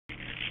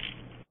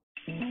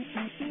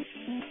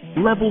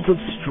Levels of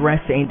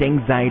stress and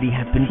anxiety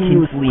have been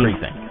continuously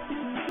increasing,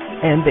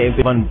 and they've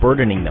been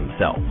unburdening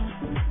themselves.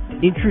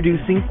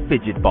 Introducing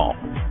Fidget Ball.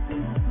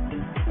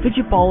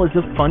 Fidget Ball is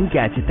a fun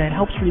gadget that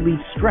helps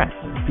relieve stress,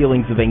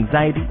 feelings of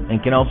anxiety,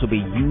 and can also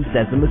be used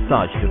as a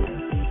massage tool.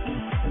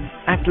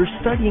 After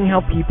studying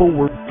how people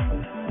work,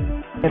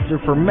 the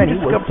answer for many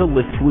was to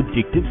listen to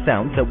addictive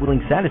sounds that will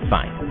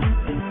satisfy.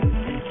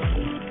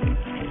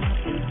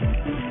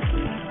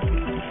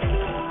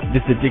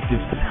 This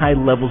addictive high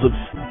levels of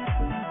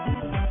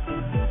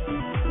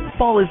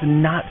ball is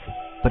not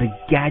but a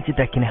gadget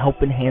that can help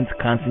enhance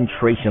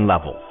concentration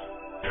levels.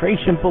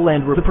 Simple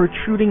and the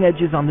protruding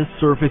edges on the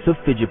surface of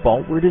Fidget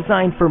Ball were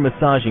designed for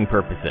massaging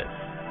purposes.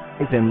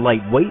 It's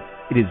lightweight,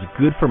 it is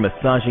good for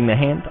massaging the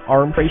hand,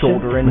 arm,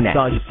 shoulder, and neck.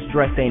 Massage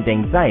stress and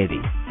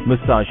anxiety,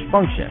 massage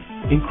function,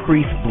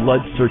 increase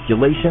blood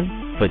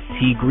circulation,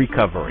 fatigue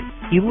recovery,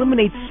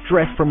 eliminate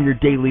stress from your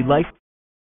daily life,